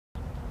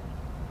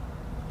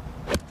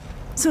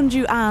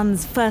Sunju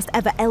Ah's first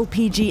ever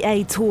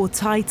LPGA Tour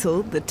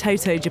title, the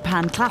Toto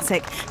Japan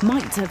Classic,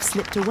 might have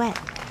slipped away.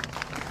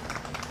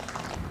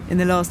 In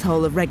the last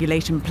hole of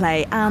regulation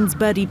play, Ah's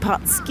birdie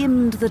putt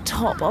skimmed the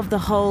top of the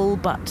hole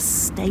but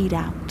stayed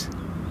out.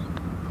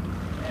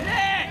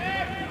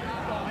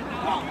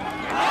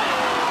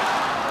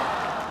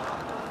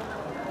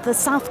 The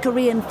South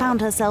Korean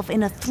found herself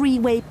in a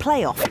three-way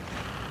playoff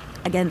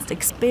against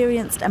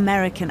experienced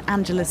American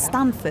Angela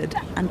Stanford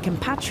and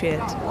compatriot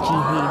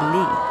Ji-Hee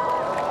Lee.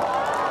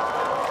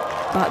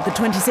 But the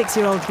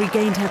 26-year-old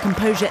regained her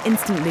composure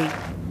instantly.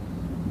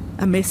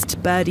 A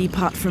missed birdie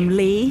putt from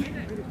Lee.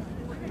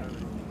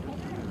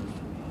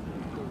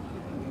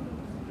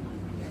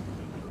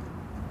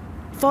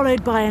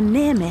 Followed by a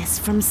near miss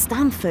from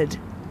Stanford.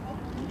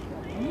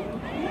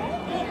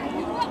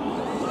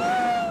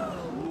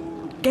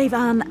 Gave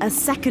Ahn a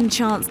second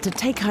chance to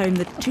take home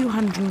the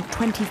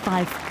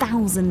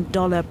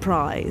 $225,000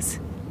 prize.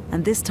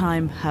 And this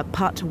time, her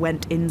putt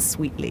went in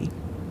sweetly.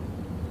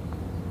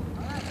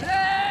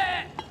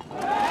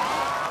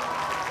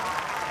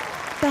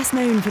 Best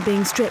known for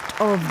being stripped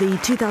of the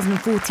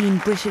 2014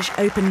 British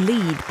Open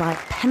lead by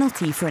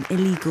penalty for an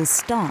illegal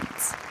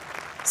stance,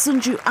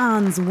 Sunju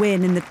Ah's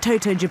win in the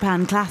Toto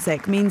Japan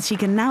Classic means she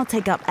can now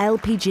take up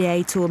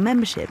LPGA Tour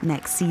membership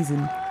next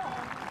season.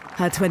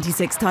 Her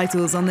 26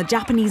 titles on the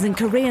Japanese and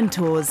Korean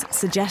tours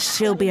suggest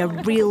she'll be a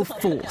real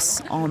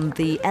force on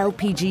the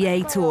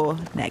LPGA Tour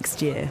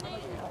next year.